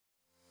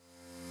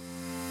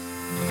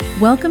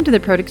Welcome to the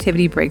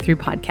Productivity Breakthrough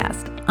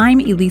Podcast. I'm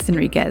Elise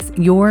Enriquez,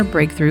 your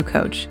breakthrough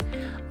coach.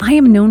 I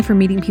am known for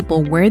meeting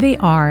people where they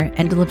are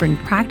and delivering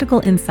practical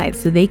insights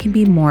so they can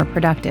be more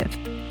productive.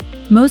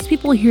 Most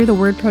people hear the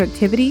word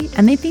productivity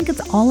and they think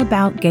it's all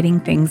about getting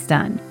things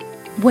done.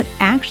 What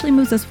actually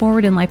moves us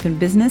forward in life and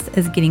business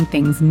is getting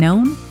things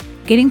known,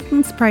 getting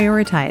things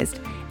prioritized,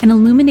 and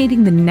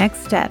illuminating the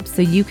next steps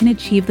so you can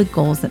achieve the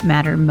goals that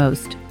matter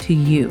most to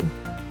you.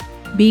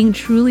 Being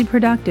truly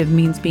productive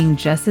means being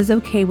just as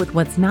okay with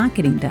what's not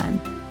getting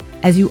done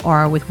as you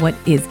are with what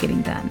is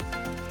getting done.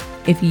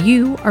 If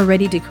you are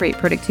ready to create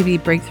productivity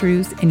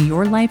breakthroughs in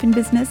your life and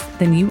business,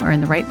 then you are in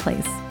the right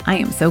place. I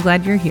am so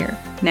glad you're here.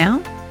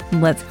 Now,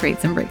 let's create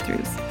some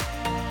breakthroughs.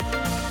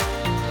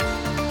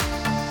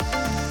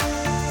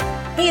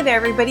 Hey there,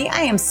 everybody.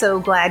 I am so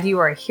glad you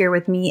are here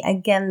with me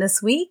again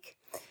this week.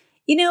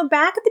 You know,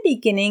 back at the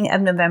beginning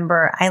of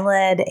November, I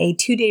led a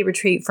 2-day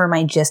retreat for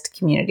my GIST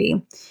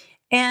community.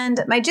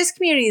 And my GIST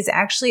community is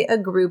actually a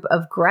group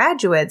of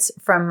graduates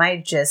from my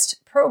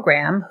GIST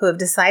program who have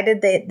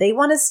decided that they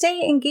want to stay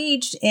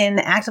engaged in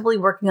actively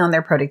working on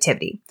their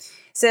productivity.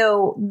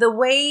 So the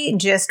way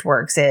GIST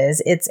works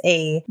is it's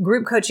a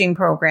group coaching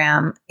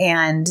program,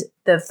 and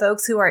the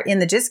folks who are in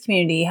the GIST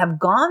community have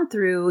gone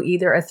through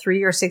either a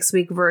 3 or 6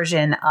 week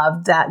version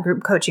of that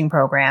group coaching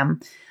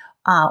program,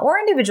 or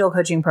individual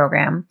coaching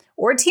program,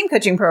 or a team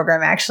coaching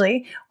program,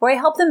 actually, where I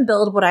help them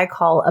build what I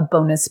call a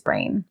bonus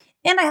brain.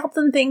 And I help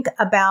them think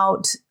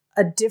about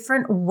a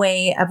different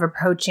way of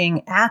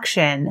approaching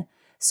action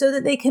so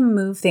that they can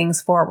move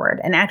things forward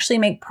and actually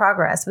make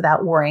progress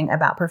without worrying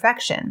about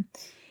perfection.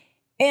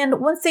 And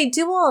once they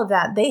do all of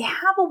that, they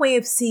have a way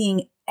of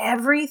seeing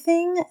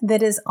everything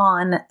that is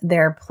on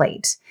their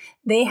plate.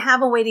 They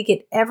have a way to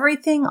get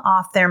everything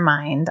off their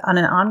mind on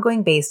an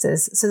ongoing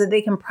basis so that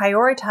they can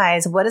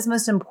prioritize what is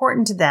most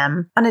important to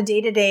them on a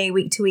day-to-day,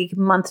 week-to-week,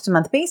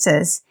 month-to-month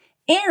basis,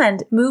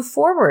 and move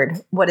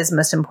forward what is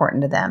most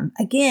important to them,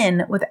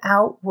 again,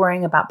 without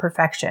worrying about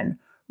perfection,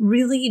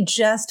 really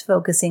just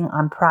focusing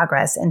on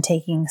progress and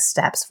taking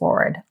steps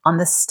forward on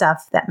the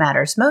stuff that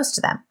matters most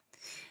to them.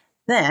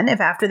 Then, if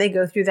after they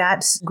go through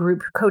that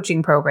group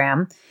coaching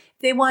program,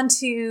 they want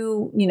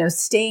to,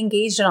 stay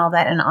engaged in all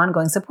that in an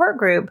ongoing support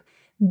group,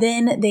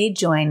 then they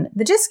join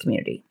the GIST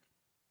community.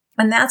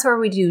 And that's where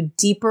we do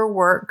deeper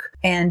work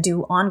and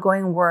do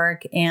ongoing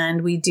work.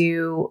 And we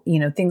do,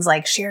 things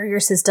like share your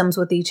systems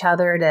with each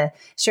other, to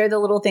share the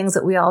little things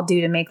that we all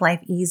do to make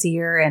life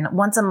easier. And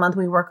once a month,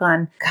 we work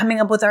on coming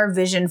up with our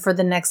vision for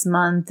the next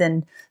month.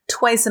 And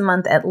twice a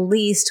month, at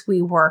least,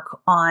 we work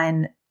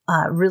on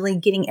really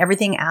getting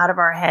everything out of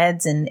our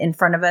heads and in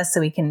front of us so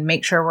we can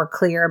make sure we're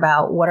clear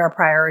about what our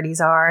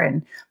priorities are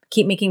and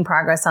keep making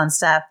progress on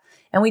stuff.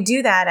 And we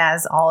do that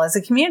as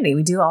a community.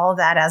 We do all of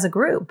that as a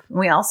group.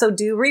 We also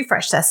do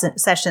refresh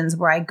sessions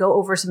where I go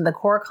over some of the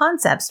core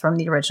concepts from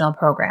the original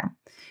program.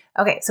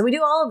 Okay, so we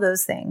do all of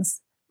those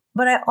things.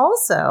 But I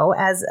also,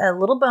 as a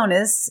little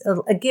bonus,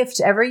 a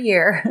gift every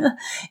year,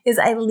 is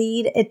I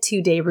lead a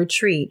 2-day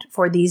retreat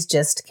for these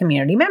GIST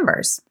community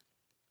members.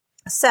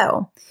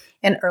 So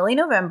in early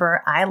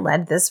November, I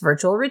led this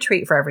virtual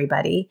retreat for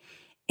everybody.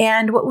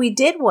 And what we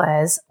did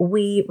was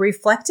we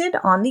reflected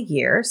on the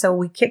year. So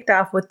we kicked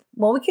off with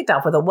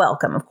a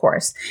welcome, of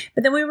course,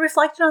 but then we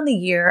reflected on the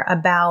year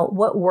about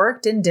what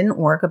worked and didn't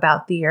work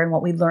about the year and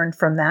what we learned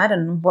from that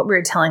and what we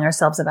were telling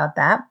ourselves about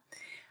that.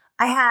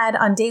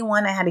 On day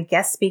one, I had a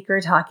guest speaker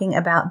talking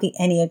about the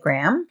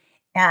Enneagram.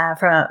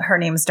 Her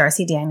name is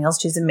Darcy Daniels.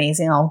 She's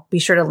amazing. I'll be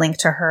sure to link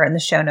to her in the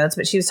show notes,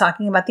 but she was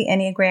talking about the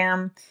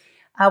Enneagram.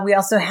 We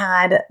also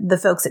had the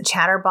folks at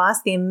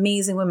Chatterboss, the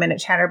amazing women at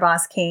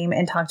Chatterboss came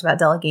and talked about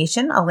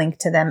delegation. I'll link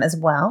to them as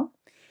well.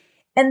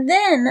 And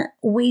then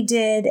we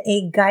did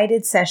a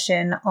guided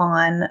session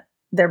on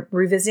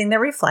revisiting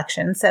their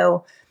reflection.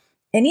 So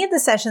any of the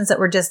sessions that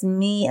were just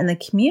me and the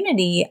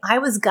community, I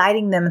was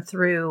guiding them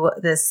through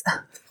this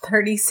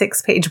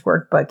 36-page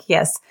workbook.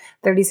 Yes,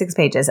 36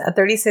 pages, a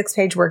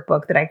 36-page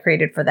workbook that I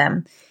created for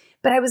them.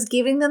 But I was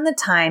giving them the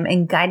time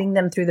and guiding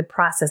them through the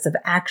process of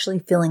actually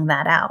filling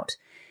that out.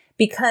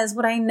 Because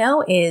what I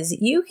know is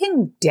you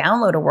can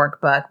download a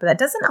workbook, but that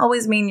doesn't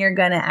always mean you're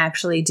going to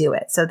actually do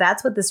it. So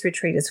that's what this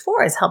retreat is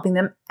for, is helping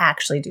them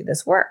actually do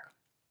this work.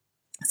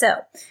 So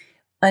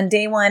on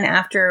day one,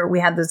 after we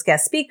had those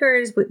guest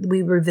speakers,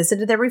 we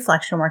revisited their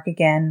reflection work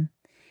again.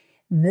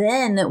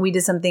 Then we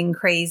did something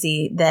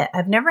crazy that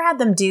I've never had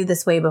them do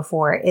this way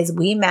before, is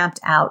we mapped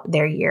out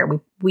their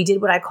year. We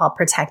did what I call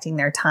protecting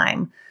their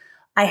time.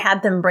 I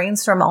had them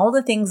brainstorm all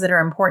the things that are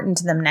important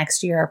to them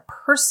next year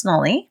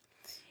personally,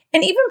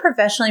 and even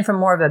professionally from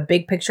more of a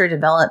big picture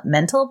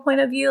developmental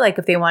point of view, like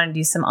if they want to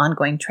do some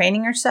ongoing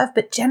training or stuff.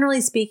 But generally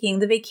speaking,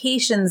 the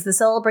vacations, the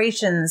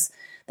celebrations,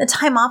 the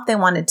time off they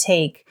want to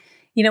take,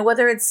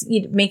 whether it's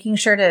making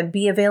sure to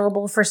be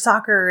available for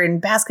soccer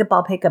and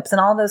basketball pickups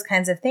and all those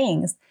kinds of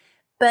things.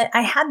 But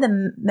I had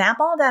them map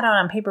all that out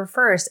on paper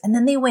first, and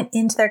then they went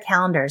into their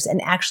calendars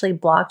and actually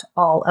blocked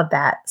all of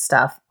that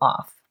stuff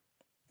off.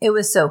 It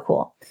was so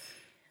cool.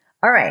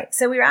 All right,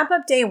 so we wrap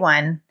up day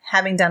one,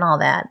 having done all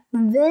that,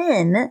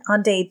 then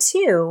on day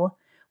 2,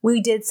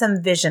 we did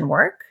some vision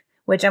work,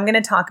 which I'm going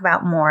to talk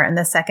about more in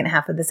the second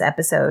half of this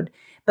episode.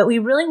 But we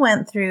really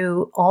went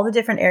through all the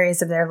different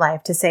areas of their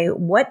life to say,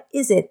 what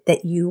is it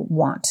that you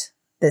want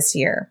this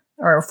year,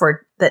 or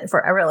for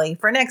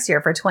next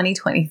year, for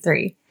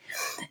 2023?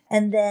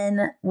 And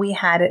then we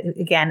had,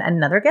 again,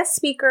 another guest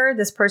speaker.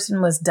 This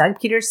person was Doug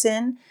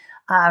Peterson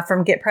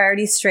from Get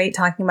Priorities Straight,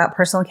 talking about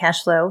personal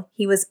cash flow.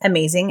 He was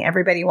amazing.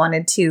 Everybody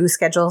wanted to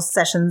schedule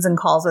sessions and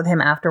calls with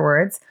him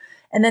afterwards.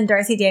 And then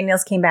Darcy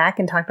Daniels came back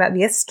and talked about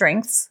VIA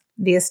Strengths.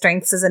 VIA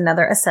Strengths is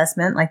another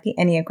assessment like the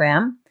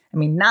Enneagram. I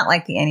mean, not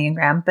like the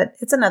Enneagram, but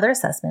it's another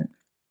assessment.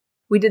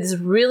 We did this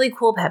really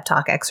cool pep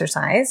talk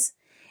exercise.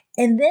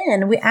 And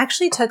then we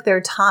actually took their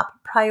top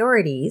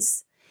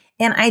priorities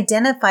and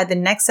identified the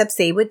next steps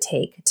they would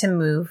take to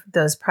move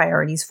those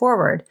priorities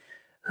forward.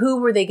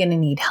 Who were they going to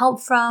need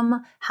help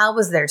from? How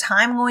was their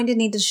time going to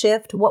need to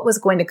shift? What was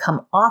going to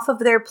come off of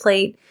their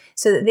plate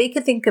so that they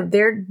could think of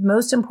their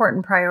most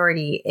important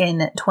priority in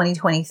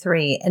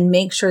 2023 and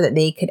make sure that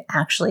they could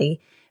actually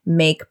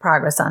make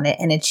progress on it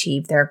and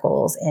achieve their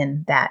goals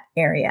in that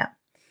area.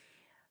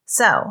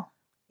 So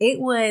it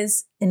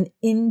was an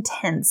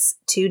intense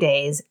 2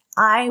 days.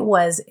 I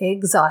was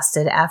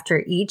exhausted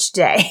after each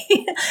day.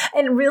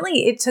 And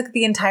really, it took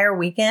the entire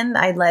weekend.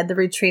 I led the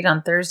retreat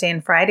on Thursday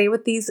and Friday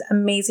with these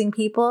amazing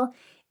people.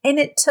 And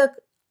it took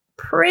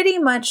pretty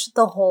much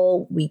the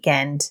whole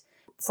weekend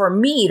for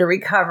me to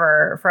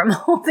recover from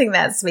holding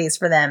that space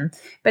for them.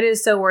 But it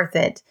was so worth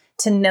it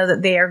to know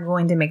that they are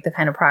going to make the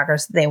kind of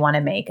progress they want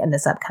to make in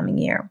this upcoming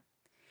year.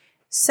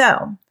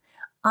 So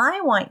I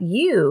want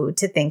you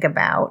to think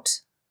about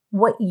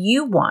what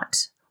you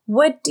want.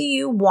 What do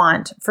you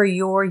want for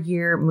your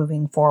year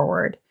moving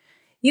forward?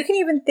 You can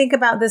even think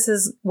about this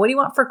as, what do you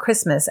want for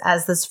Christmas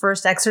as this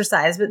first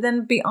exercise? But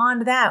then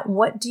beyond that,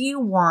 what do you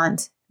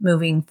want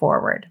moving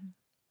forward?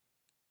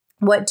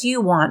 What do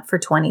you want for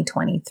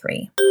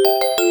 2023?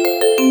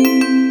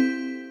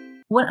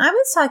 When I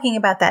was talking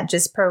about that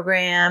GIST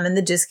program and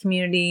the GIST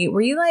community,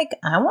 were you like,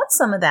 I want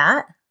some of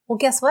that? Well,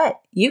 guess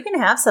what? You can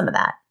have some of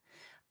that.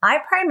 I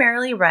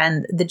primarily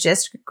run the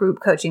GIST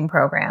group coaching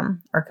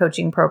program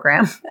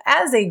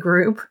as a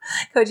group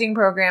coaching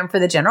program for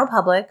the general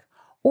public,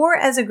 or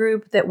as a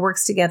group that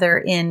works together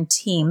in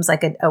teams,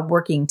 like a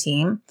working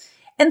team.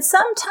 And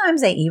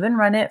sometimes I even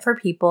run it for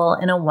people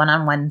in a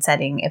one-on-one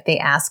setting if they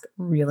ask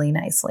really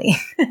nicely.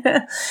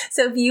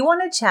 So if you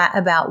want to chat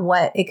about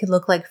what it could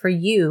look like for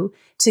you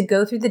to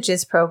go through the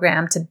GIST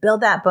program, to build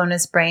that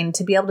bonus brain,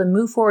 to be able to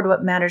move forward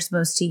what matters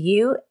most to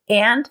you,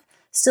 and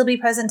still be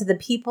present to the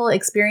people,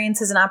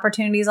 experiences, and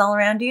opportunities all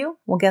around you,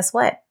 well, guess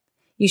what?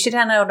 You should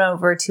head on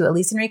over to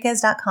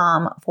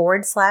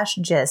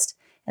elisenriquez.com/gist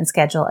and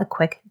schedule a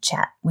quick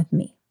chat with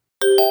me.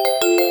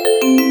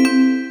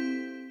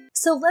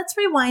 So let's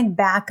rewind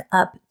back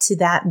up to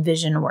that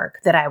vision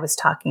work that I was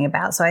talking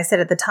about. So I said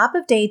at the top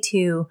of day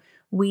 2,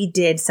 we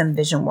did some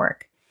vision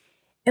work.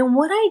 And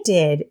what I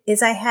did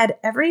is I had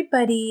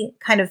everybody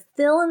kind of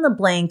fill in the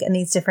blank in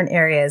these different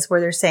areas where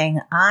they're saying,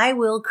 I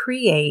will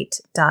create ...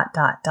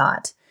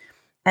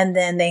 And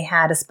then they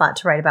had a spot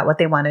to write about what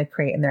they wanted to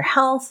create in their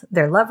health,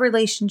 their love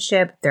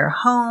relationship, their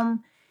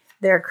home,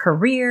 their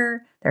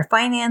career, their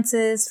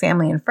finances,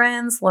 family and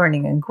friends,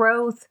 learning and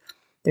growth,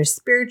 their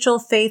spiritual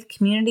faith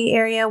community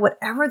area,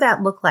 whatever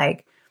that looked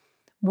like.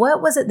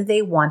 What was it that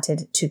they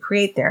wanted to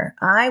create there?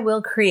 I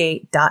will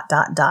create ...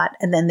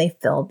 And then they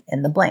filled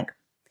in the blank.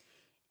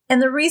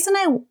 And the reason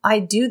I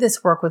do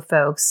this work with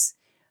folks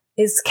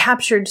is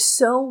captured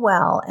so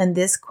well in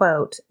this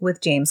quote with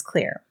James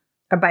Clear,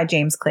 or by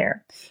James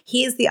Clear.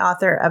 He is the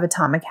author of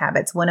Atomic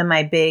Habits, one of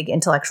my big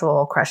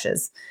intellectual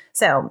crushes.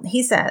 So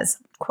he says,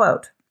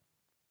 quote,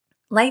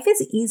 "Life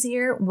is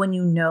easier when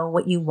you know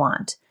what you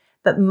want,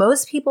 but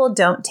most people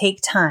don't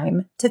take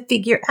time to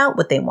figure out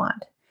what they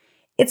want.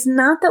 It's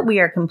not that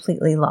we are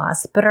completely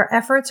lost, but our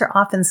efforts are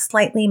often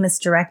slightly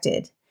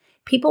misdirected.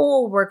 People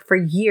will work for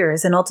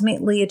years and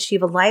ultimately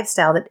achieve a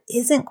lifestyle that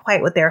isn't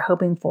quite what they're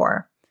hoping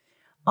for,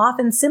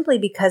 often simply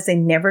because they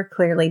never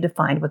clearly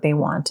defined what they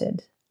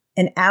wanted.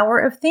 An hour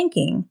of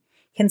thinking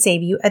can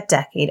save you a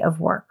decade of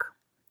work."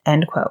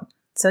 End quote.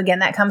 So again,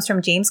 that comes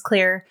from James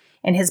Clear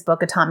in his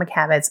book, Atomic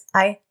Habits.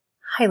 I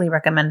highly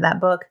recommend that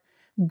book.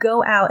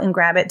 Go out and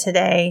grab it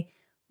today.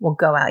 Well,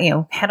 go out,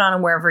 head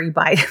on wherever you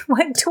buy,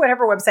 to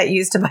whatever website you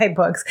use to buy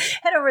books.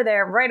 Head over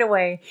there right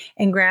away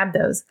and grab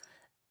those.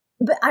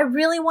 But I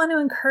really want to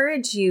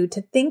encourage you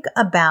to think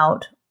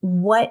about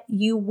what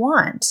you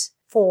want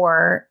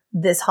for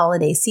this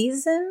holiday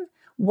season,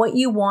 what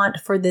you want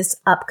for this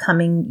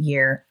upcoming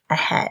year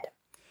ahead.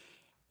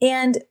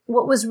 And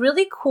what was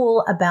really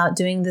cool about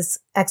doing this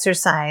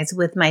exercise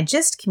with my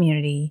GIST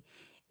community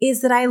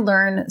is that I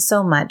learn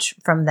so much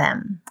from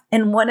them.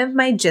 And one of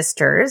my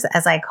GISTers,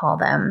 as I call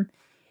them,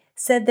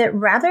 said that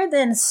rather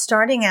than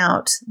starting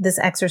out this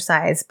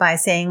exercise by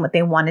saying what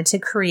they wanted to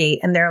create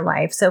in their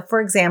life. So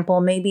for example,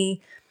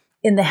 maybe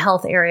in the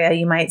health area,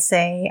 you might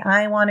say,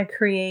 I want to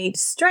create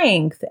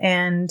strength.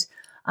 And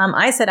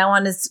I said, I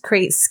want to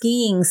create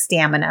skiing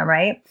stamina,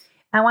 right?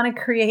 I want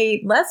to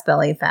create less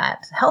belly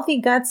fat,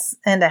 healthy guts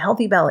and a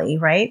healthy belly,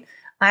 right?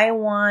 I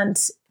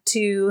want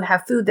to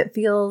have food that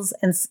fuels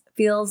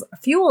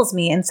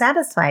me and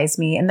satisfies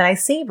me and that I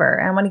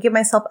savor. I want to give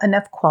myself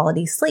enough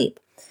quality sleep.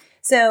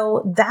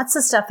 So that's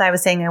the stuff that I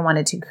was saying I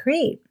wanted to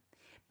create.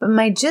 But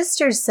my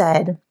gister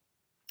said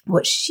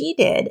what she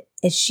did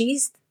is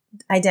she's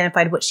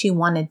identified what she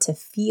wanted to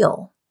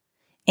feel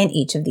in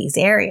each of these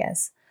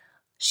areas.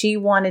 She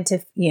wanted to,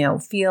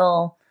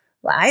 feel,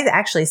 I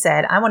actually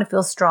said, I want to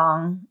feel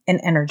strong and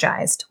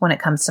energized when it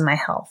comes to my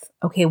health.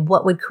 Okay,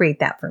 what would create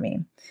that for me?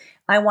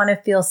 I want to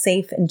feel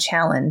safe and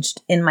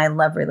challenged in my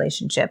love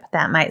relationship.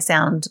 That might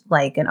sound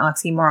like an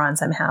oxymoron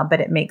somehow,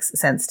 but it makes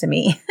sense to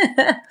me.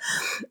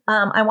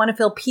 I want to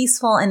feel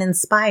peaceful and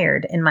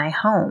inspired in my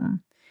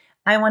home.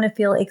 I want to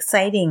feel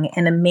exciting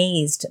and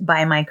amazed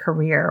by my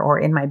career or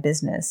in my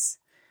business.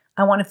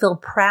 I want to feel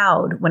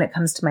proud when it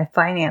comes to my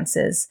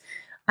finances.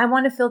 I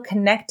want to feel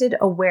connected,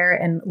 aware,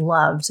 and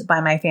loved by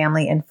my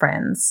family and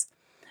friends.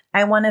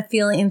 I want to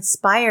feel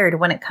inspired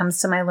when it comes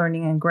to my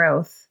learning and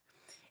growth.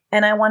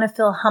 And I want to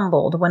feel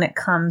humbled when it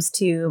comes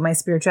to my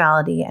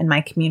spirituality and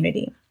my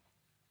community.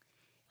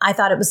 I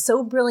thought it was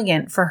so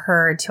brilliant for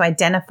her to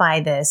identify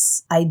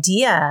this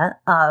idea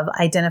of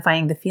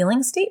identifying the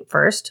feeling state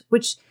first,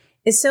 which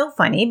is so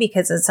funny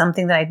because it's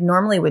something that I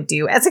normally would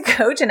do as a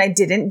coach, and I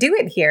didn't do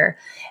it here.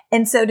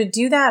 And so to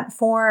do that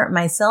for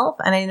myself,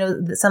 and I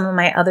know that some of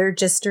my other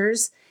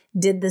gisters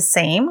did the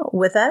same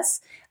with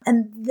us,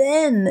 and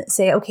then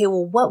say, okay,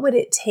 well, what would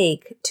it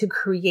take to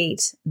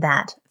create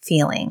that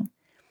feeling?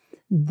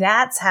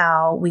 That's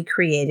how we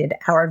created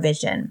our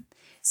vision.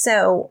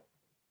 So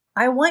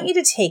I want you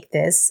to take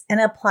this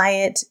and apply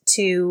it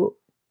to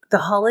the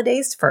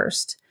holidays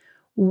first.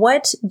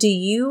 What do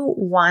you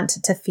want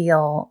to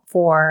feel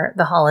for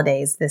the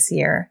holidays this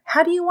year?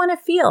 How do you want to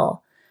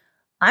feel?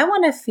 I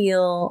want to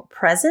feel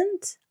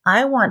present.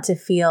 I want to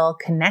feel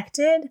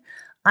connected.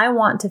 I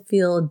want to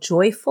feel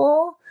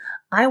joyful.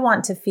 I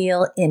want to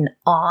feel in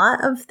awe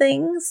of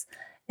things.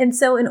 And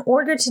so in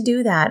order to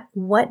do that,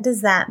 what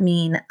does that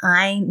mean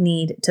I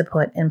need to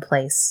put in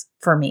place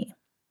for me,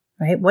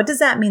 right? What does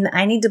that mean that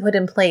I need to put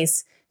in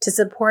place to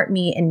support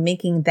me in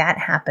making that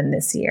happen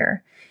this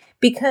year?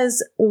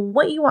 Because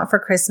what you want for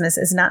Christmas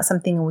is not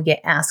something we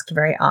get asked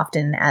very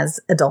often as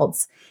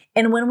adults.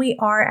 And when we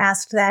are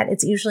asked that,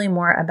 it's usually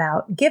more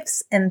about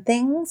gifts and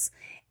things.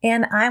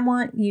 And I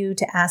want you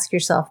to ask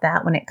yourself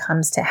that when it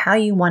comes to how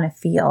you want to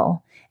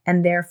feel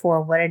and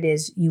therefore what it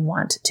is you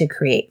want to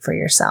create for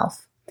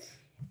yourself.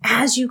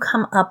 As you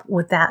come up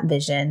with that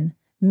vision,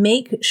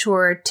 make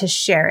sure to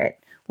share it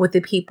with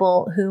the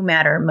people who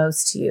matter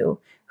most to you,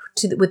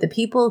 with the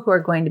people who are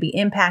going to be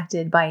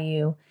impacted by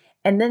you.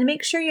 And then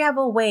make sure you have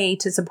a way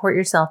to support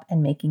yourself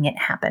in making it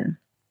happen.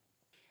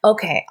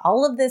 Okay,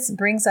 all of this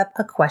brings up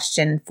a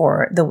question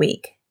for the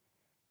week.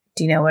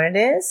 Do you know what it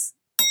is?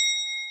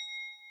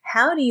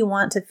 How do you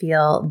want to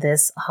feel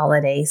this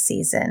holiday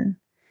season?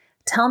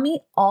 Tell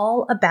me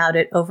all about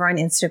it over on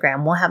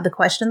Instagram. We'll have the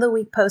question of the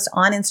week post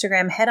on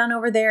Instagram. Head on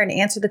over there and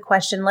answer the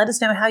question. Let us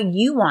know how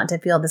you want to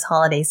feel this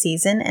holiday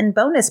season, and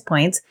bonus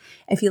points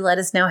if you let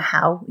us know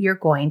how you're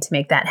going to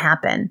make that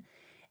happen.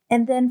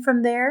 And then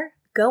from there,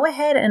 go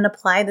ahead and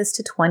apply this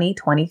to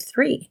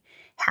 2023.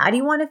 How do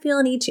you want to feel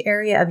in each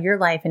area of your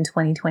life in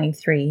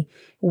 2023?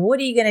 What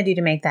are you going to do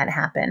to make that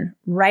happen?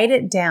 Write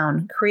it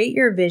down, create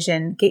your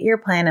vision, get your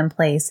plan in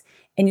place,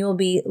 and you will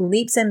be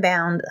leaps and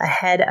bounds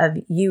ahead of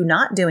you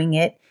not doing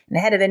it and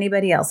ahead of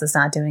anybody else that's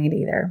not doing it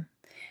either.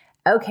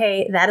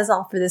 Okay, that is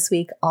all for this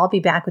week. I'll be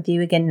back with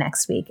you again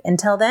next week.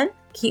 Until then,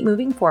 keep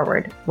moving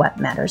forward. What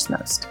matters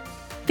most.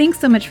 Thanks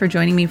so much for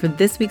joining me for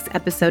this week's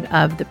episode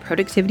of the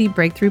Productivity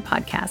Breakthrough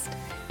Podcast.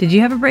 Did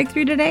you have a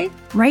breakthrough today?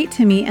 Write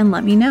to me and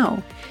let me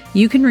know.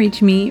 You can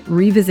reach me,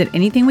 revisit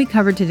anything we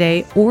covered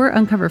today, or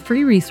uncover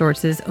free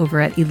resources over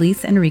at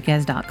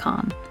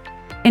EliseEnriquez.com.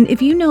 And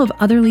if you know of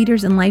other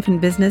leaders in life and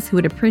business who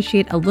would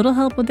appreciate a little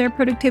help with their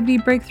productivity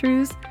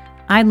breakthroughs,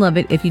 I'd love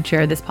it if you'd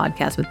share this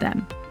podcast with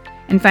them.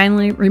 And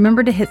finally,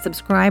 remember to hit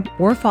subscribe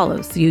or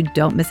follow so you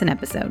don't miss an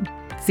episode.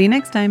 See you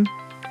next time.